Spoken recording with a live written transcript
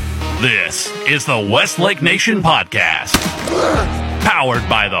This is the Westlake Nation Podcast. Powered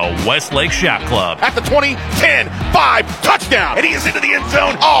by the Westlake Shop Club. At the 20, 10, 5, touchdown. And he is into the end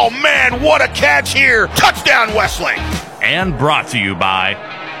zone. Oh, man, what a catch here. Touchdown, Westlake. And brought to you by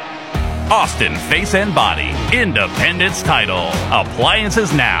Austin Face and Body, Independence Title,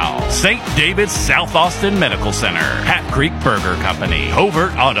 Appliances Now, St. David's South Austin Medical Center, Hat Creek Burger Company,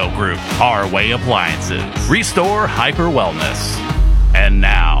 Covert Auto Group, Our Way Appliances, Restore Hyper Wellness. And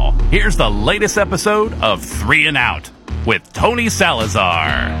now, here's the latest episode of 3 and Out with Tony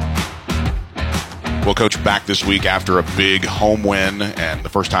Salazar. Well, Coach, back this week after a big home win, and the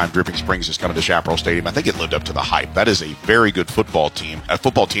first time Dripping Springs has come to Chaparral Stadium. I think it lived up to the hype. That is a very good football team, a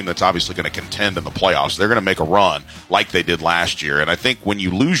football team that's obviously going to contend in the playoffs. They're going to make a run like they did last year, and I think when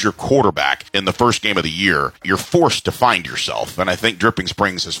you lose your quarterback in the first game of the year, you're forced to find yourself, and I think Dripping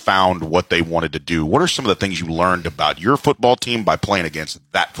Springs has found what they wanted to do. What are some of the things you learned about your football team by playing against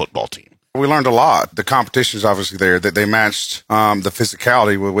that football team? We learned a lot. The competition is obviously there, that they matched the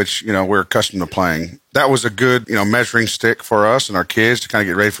physicality with which, we're accustomed to playing. That was a good, measuring stick for us and our kids to kind of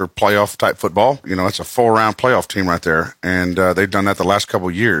get ready for playoff type football. It's a 4-round playoff team right there. And they've done that the last couple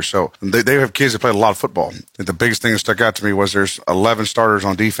of years. So they have kids that played a lot of football. And the biggest thing that stuck out to me was there's 11 starters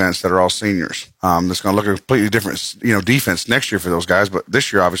on defense that are all seniors. That's going to look a completely different, defense next year for those guys. But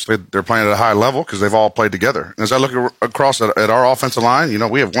this year, obviously, they're playing at a high level because they've all played together. And as I look across at our offensive line,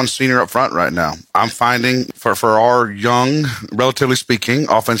 we have one senior up front right now. I'm finding for our young, relatively speaking,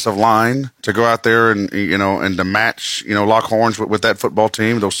 offensive line to go out there and to match, lock horns with that football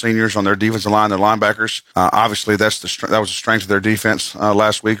team, those seniors on their defensive line, their linebackers. Obviously, that was the strength of their defense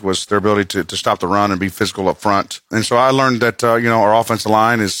last week, was their ability to stop the run and be physical up front. And so I learned that, our offensive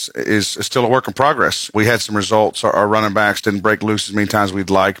line is still a work in progress. We had some results. Our running backs didn't break loose as many times as we'd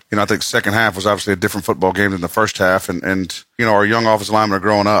like. I think the second half was obviously a different football game than the first half. And our young offensive linemen are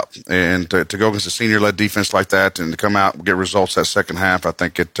growing up. And to go against a senior-led defense like that and to come out and get results that second half, I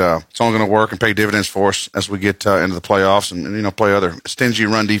think it's only going to work and pay dividends for us as we get into the playoffs and play other stingy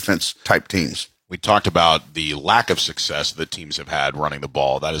run defense type teams. We talked about the lack of success that teams have had running the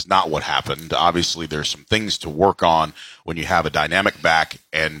ball. That is not what happened. Obviously, there's some things to work on when you have a dynamic back,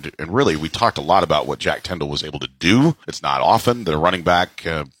 and really, we talked a lot about what Jack Tyndall was able to do. It's not often that a running back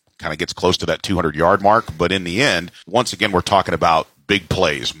kind of gets close to that 200-yard mark, but in the end, once again, we're talking about big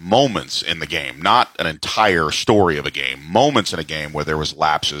plays, moments in the game, not an entire story of a game, moments in a game where there was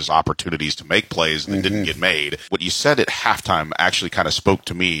lapses, opportunities to make plays that didn't get made. What you said at halftime actually kind of spoke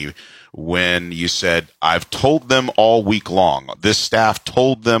to me when you said, I've told them all week long. This staff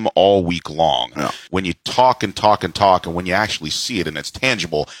told them all week long. Yeah. When you talk and talk and talk, and when you actually see it and it's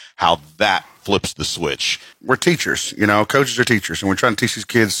tangible, how that flips the switch. We're teachers, coaches are teachers, and we're trying to teach these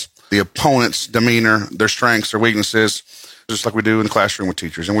kids the opponent's demeanor, their strengths, their weaknesses, just like we do in the classroom with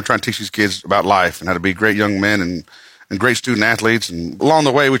teachers. And we're trying to teach these kids about life and how to be great young men and great student athletes. And along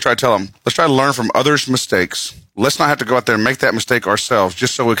the way, we try to tell them, let's try to learn from others' mistakes. Let's not have to go out there and make that mistake ourselves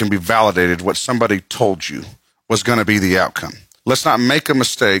just so it can be validated what somebody told you was going to be the outcome. Let's not make a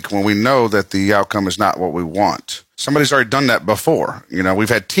mistake when we know that the outcome is not what we want. Somebody's already done that before. We've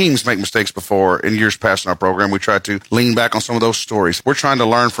had teams make mistakes before in years past in our program. We try to lean back on some of those stories. We're trying to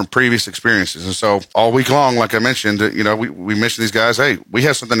learn from previous experiences. And so all week long, like I mentioned, we mentioned these guys, hey, we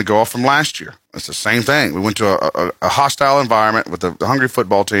have something to go off from last year. It's the same thing. We went to a hostile environment with the hungry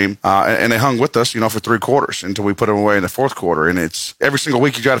football team, and they hung with us, for 3 quarters until we put them away in the fourth quarter. And it's every single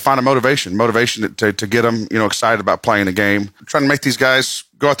week you got to find a motivation to get them, excited about playing the game. I'm trying to make these guys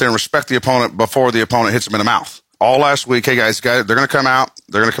go out there and respect the opponent before the opponent hits them in the mouth. All last week, hey guys, they're going to come out.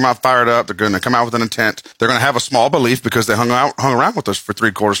 They're going to come out fired up. They're going to come out with an intent. They're going to have a small belief because they hung around with us for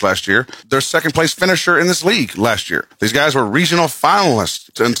 3 quarters last year. They're second place finisher in this league last year. These guys were regional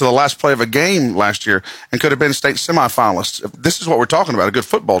finalists until the last play of a game last year and could have been state semifinalists. This is what we're talking about, a good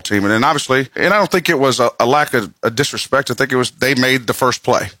football team. And then obviously, and I don't think it was a lack of disrespect. I think it was they made the first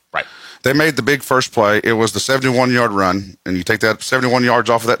play. Right. They made the big first play. It was the 71-yard run, and you take that 71 yards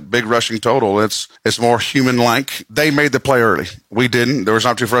off of that big rushing total, it's more human-like. They made the play early. We didn't. There was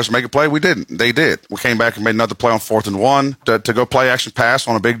an opportunity for us to make a play. We didn't. They did. We came back and made another play on 4th and 1 to go play action pass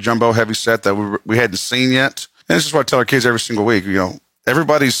on a big jumbo heavy set that we hadn't seen yet. And this is what I tell our kids every single week.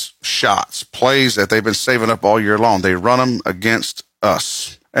 Everybody's shots, plays that they've been saving up all year long, they run them against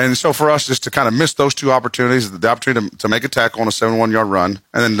us. And so for us, just to kind of miss those 2 opportunities, the opportunity to make a tackle on a 71-yard run,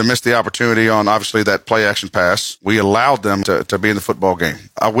 and then to miss the opportunity on, obviously, that play-action pass, we allowed them to be in the football game.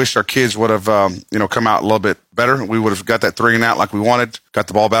 I wish our kids would have, come out a little bit better. We would have got that 3 and out like we wanted, got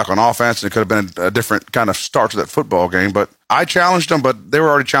the ball back on offense, and it could have been a different kind of start to that football game. But I challenged them, but they were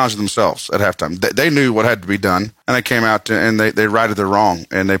already challenging themselves at halftime. They knew what had to be done, and they came out and they righted their wrong,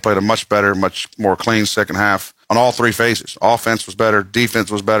 and they played a much better, much more clean second half on all 3 phases. Offense was better, defense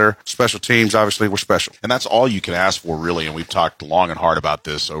was better, special teams obviously were special. And that's all you can ask for, really. And we've talked long and hard about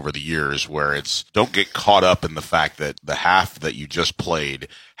this over the years, where it's don't get caught up in the fact that the half that you just played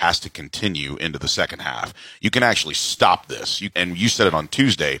has to continue into the second half. You can actually stop this. And you said it on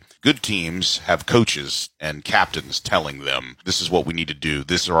Tuesday. Good teams have coaches and captains telling them, this is what we need to do.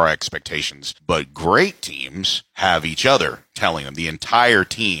 This are our expectations. But great teams have each other telling them, the entire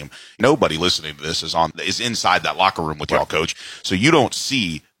team. Nobody listening to this is inside that locker room with y'all, coach. So you don't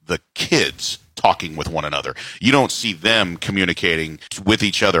see the kids talking with one another. You don't see them communicating with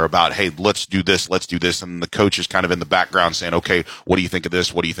each other about, hey, let's do this. And the coach is kind of in the background saying, okay, what do you think of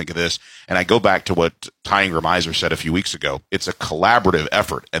this? What do you think of this? And I go back to what Ty Ingram-Iser said a few weeks ago. It's a collaborative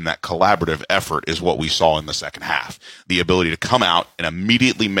effort, and that collaborative effort is what we saw in the second half. The ability to come out and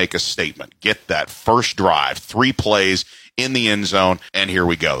immediately make a statement, get that first drive, 3 plays in the end zone, and here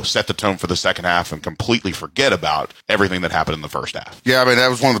we go. Set the tone for the second half and completely forget about everything that happened in the first half. Yeah, I mean, that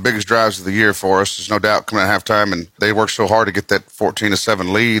was one of the biggest drives of the year for us. There's no doubt coming at halftime, and they worked so hard to get that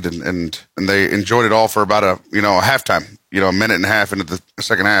 14-7 lead, and they enjoyed it all for about a halftime, a minute and a half into the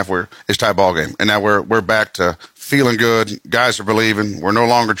second half where it's tie ball game. And now we're back to feeling good. Guys are believing. We're no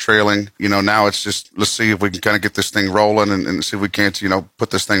longer trailing. Now it's just, let's see if we can kind of get this thing rolling and see if we can't,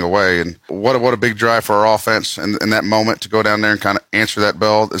 put this thing away. And what a big drive for our offense and that moment to go down there and kind of answer that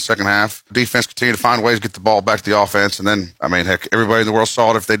bell the second half. Defense continued to find ways to get the ball back to the offense. And then, heck, everybody in the world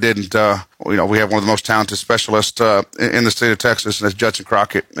saw it if they didn't. We have one of the most talented specialists in the state of Texas, and that's Judson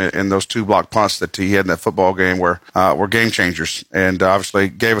Crockett, in those 2 block punts that he had in that football game were game changers, and obviously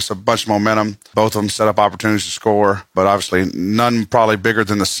gave us a bunch of momentum. Both of them set up opportunities to score, but obviously none probably bigger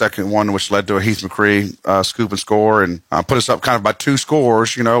than the second one, which led to a Heath McCree scoop and score, and put us up kind of by 2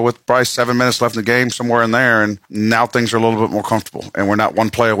 scores, with probably 7 minutes left in the game, somewhere in there, and now things are a little bit more comfortable, and we're not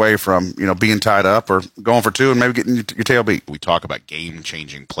 1 play away from being tied up or going for 2 and maybe getting your tail beat. We talk about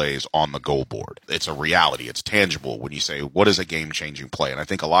game-changing plays on the goal board. It's a reality. It's tangible when you say, what is a game-changing play? And I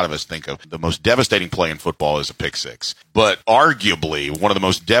think a lot of us think of the most devastating play in football as a pick six. But arguably, one of the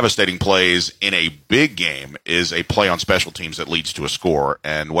most devastating plays in a big game is a play on special teams that leads to a score.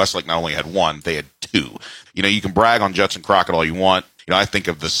 And Westlake not only had 1, they had 2. You can brag on Judson Crockett all you want. I think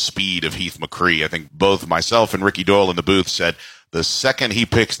of the speed of Heath McCree. I think both myself and Ricky Doyle in the booth said, the second he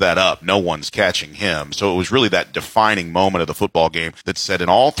picks that up, no one's catching him. So it was really that defining moment of the football game that said in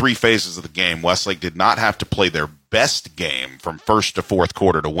all 3 phases of the game, Westlake did not have to play their best game from first to fourth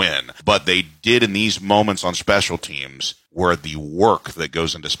quarter to win, but they did in these moments on special teams where the work that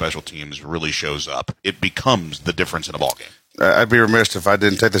goes into special teams really shows up. It becomes the difference in a ball game. I'd be remiss if I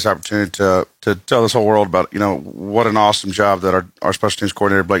didn't take this opportunity to tell this whole world about, what an awesome job that our special teams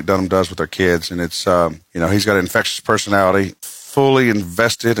coordinator, Blake Dunham, does with our kids. And it's, he's got an infectious personality, fully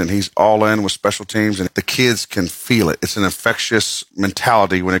invested, and he's all in with special teams, and the kids can feel it. It's an infectious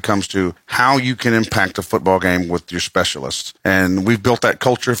mentality when it comes to how you can impact a football game with your specialists. And we've built that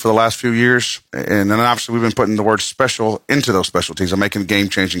culture for the last few years. And then obviously we've been putting the word special into those special teams and making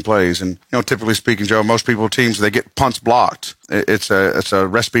game-changing plays. And, typically speaking, Joe, most teams, they get punts blocked. It's a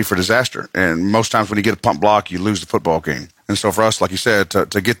recipe for disaster. And most times when you get a punt block, you lose the football game. And so for us, like you said,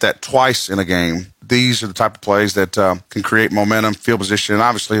 to get that twice in a game, these are the type of plays that can create momentum, field position, and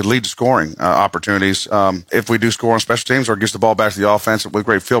obviously lead to scoring opportunities. If we do score on special teams or gives the ball back to the offense with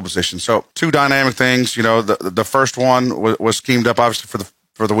great field position. So 2 dynamic things. The first one was schemed up obviously for the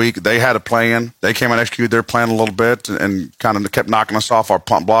week. They had a plan. They came and executed their plan a little bit and kind of kept knocking us off our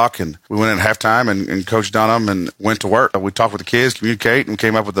punt block. And we went in at halftime and Coach Dunham and went to work. We talked with the kids, communicate, and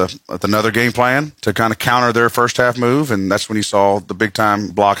came up with another game plan to kind of counter their first half move. And that's when you saw the big time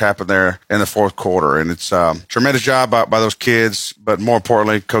block happen there in the fourth quarter. And it's a tremendous job by those kids. But more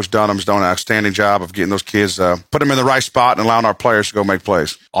importantly, Coach Dunham's done an outstanding job of getting those kids, put them in the right spot and allowing our players to go make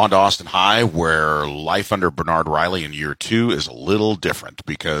plays. On to Austin High, where life under Bernard Riley in year 2 is a little different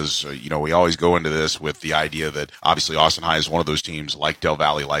because, we always go into this with the idea that obviously Austin High is one of those teams like Del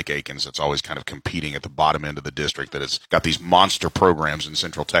Valley, like Aikens, that's always kind of competing at the bottom end of the district, that it's got these monster programs in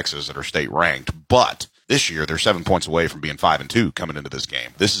Central Texas that are state ranked. But this year, they're 7 points away from being 5-2 coming into this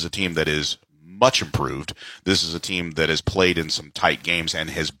game. This is a team that is much improved. This is a team that has played in some tight games and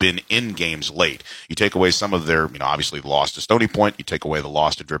has been in games late. You take away some of their, obviously lost to Stony Point, you take away the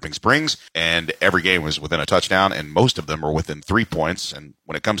loss to Dripping Springs, and every game was within a touchdown, and most of them are within 3 points, and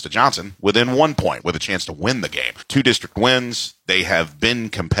when it comes to Johnson, within 1 point, with a chance to win the game. 2 district wins. They have been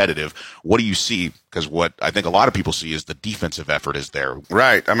competitive. What do you see? Because what I think a lot of people see is the defensive effort is there.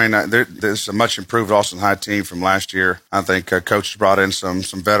 Right. I mean, there's a much improved Austin High team from last year. I think Coach brought in some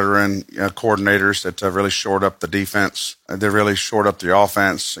veteran coordinators that really shored up the defense. They really shored up the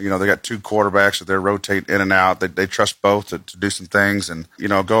offense. They got 2 quarterbacks that they rotate in and out. They trust both to do some things. And,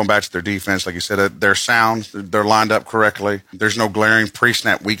 going back to their defense, like you said, they're sound. They're lined up correctly. There's no glaring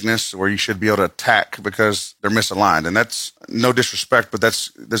pre-snap weakness where you should be able to attack because they're misaligned. And that's no disrespect, but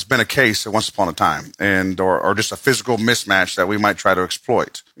there's been a case once upon a time, or just a physical mismatch that we might try to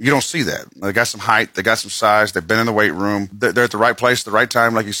exploit. You don't see that. They got some height, they got some size, they've been in the weight room, they're at the right place at the right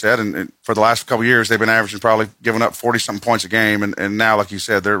time, like you said. And for the last couple of years, they've been averaging probably giving up 40-something points a game, and now, like you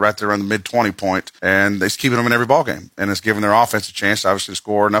said, they're right there on the mid-20 point, and it's keeping them in every ball game, and it's giving their offense a chance, obviously, to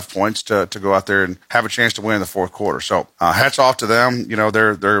score enough points to go out there and have a chance to win in the fourth quarter. So hats off to them.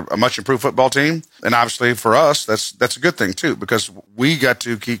 They're a much improved football team, and obviously for us, that's a good thing too, because we got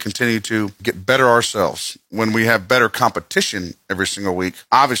to continue to get better ourselves. When we have better competition every single week,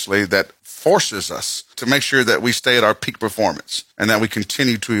 obviously that forces us to make sure that we stay at our peak performance and that we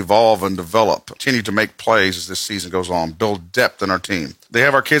continue to evolve and develop, continue to make plays as this season goes on, build depth in our team. They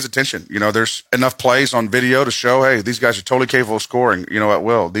have our kids' attention. There's enough plays on video to show, hey, these guys are totally capable of scoring, at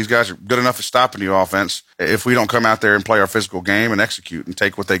will. These guys are good enough at stopping the offense if we don't come out there and play our physical game and execute and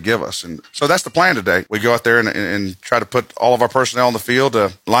take what they give us. And so that's the plan today. We go out there and try to put all of our personnel on the field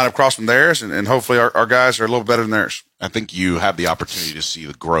to line up across from theirs, and hopefully our guys are a little better than theirs. I think you have the opportunity to see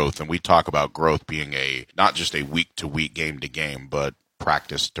the growth, and we talk about growth being not just a week-to-week, game-to-game, but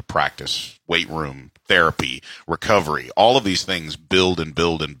practice-to-practice, weight room, therapy, recovery. All of these things build and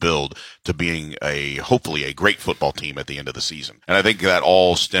build and build to being hopefully a great football team at the end of the season. And I think that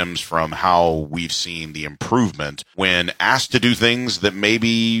all stems from how we've seen the improvement when asked to do things that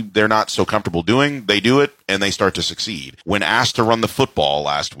maybe they're not so comfortable doing, they do it and they start to succeed. When asked to run the football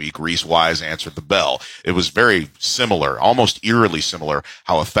last week, Reese Wise answered the bell. It was very similar, almost eerily similar,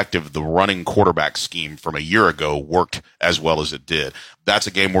 how effective the running quarterback scheme from a year ago worked as well as it did. That's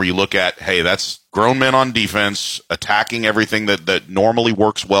a game where you look at, hey, that's grown men on defense attacking everything that normally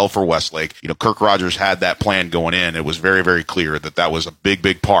works well for Westlake. Kirk Rogers had that plan going in. It was very, very clear that was a big,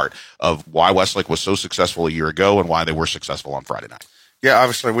 big part of why Westlake was so successful a year ago and why they were successful on Friday night. Yeah,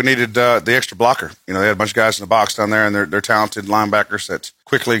 obviously we needed the extra blocker. They had a bunch of guys in the box down there, and they're talented linebackers that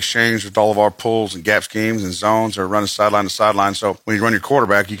quickly exchange with all of our pulls and gap schemes and zones, or running sideline to sideline. So when you run your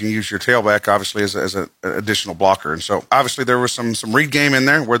quarterback, you can use your tailback obviously as an additional blocker. And so obviously there was some read game in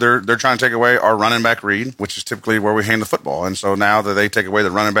there where they're trying to take away our running back read, which is typically where we hand the football. And so now that they take away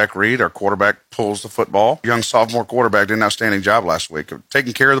the running back read, our quarterback pulls the football. Young sophomore quarterback did an outstanding job last week of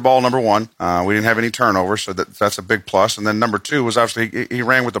taking care of the ball. Number one, we didn't have any turnovers, so that's a big plus. And then number two was obviously he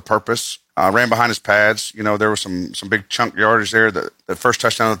ran with a purpose. Ran behind his pads. There was some big chunk yardage there. The first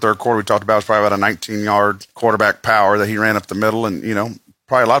touchdown in the third quarter we talked about was probably about a 19-yard quarterback power that he ran up the middle. And,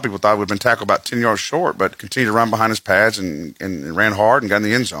 probably a lot of people thought would have been tackled about 10 yards short, but continued to run behind his pads and ran hard and got in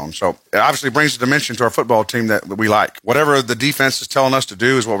the end zone. So it obviously brings a dimension to our football team that we like. Whatever the defense is telling us to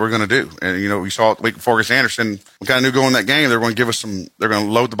do is what we're going to do. And, we saw it the week before against Anderson. We kind of knew going that game, they're going to give us they're going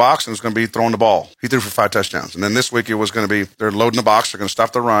to load the box and it's going to be throwing the ball. He threw for 5 touchdowns. And then this week it was going to be, they're loading the box, they're going to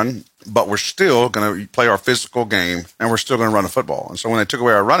stop the run, but we're still going to play our physical game and we're still going to run the football. And so when they took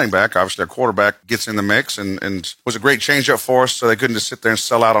away our running back, obviously our quarterback gets in the mix and was a great change up for us. So they couldn't just sit there and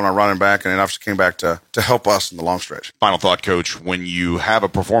sell out on our running back, and it obviously came back to help us in the long stretch. Final thought, Coach, when you have a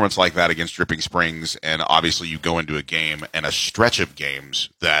performance like that against Dripping Springs, and obviously you go into a game and a stretch of games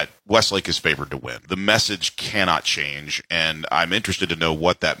that Westlake is favored to win, the message cannot change, and I'm interested to know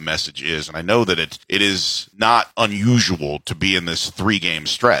what that message is. And I know that it is not unusual to be in this 3-game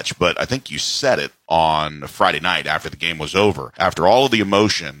stretch, but I think you said it on Friday night after the game was over. After all of the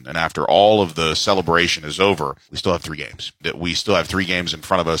emotion and after all of the celebration is over, we still have 3 games. We still have 3 games in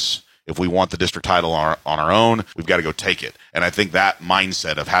front of us. If we want the district title on our own, we've got to go take it. And I think that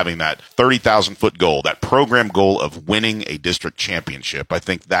mindset of having that 30,000-foot goal, that program goal of winning a district championship, I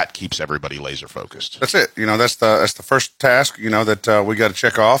think that keeps everybody laser focused. That's it. That's the first task, that we got to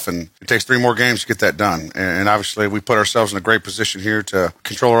check off, and it takes 3 more games to get that done. And obviously we put ourselves in a great position here to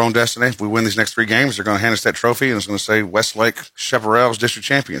control our own destiny. If we win these next 3 games, they're going to hand us that trophy, and it's going to say Westlake Chaparral's district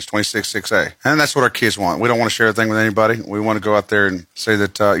champions, 26-6A. And that's what our kids want. We don't want to share a thing with anybody. We want to go out there and say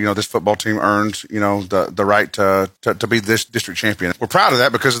that, this football team earned, the right to be this district champion. We're proud of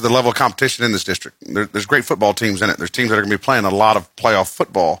that because of the level of competition in this district. There's great football teams in it. There's teams that are going to be playing a lot of playoff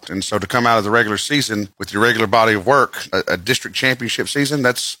football. And so to come out of the regular season with your regular body of work, a district championship season,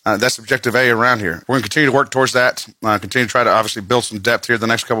 that's objective A around here. We're going to continue to work towards that, continue to try to obviously build some depth here the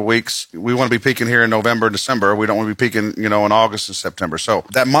next couple of weeks. We want to be peaking here in November and December. We don't want to be peaking, in August and September. So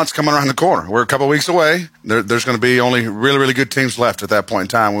that month's coming around the corner. We're a couple of weeks away. There's going to be only really, really good teams left at that point in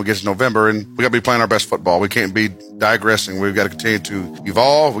time when we get to November, and we got to be playing our best football. We can't be digressing. We've got to continue to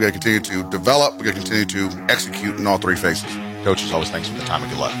evolve. We got to continue to develop. We got to continue to execute in all three phases. Coach, as always, thanks for the time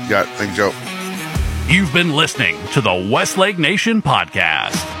and good luck. Yeah, thank you, Joe. You've been listening to the Westlake Nation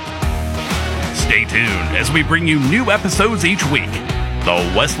podcast. Stay tuned as we bring you new episodes each week.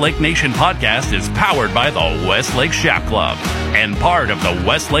 The Westlake Nation podcast is powered by the Westlake Shack Club and part of the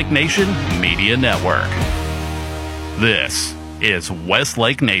Westlake Nation Media Network. This is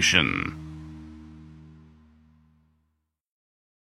Westlake Nation.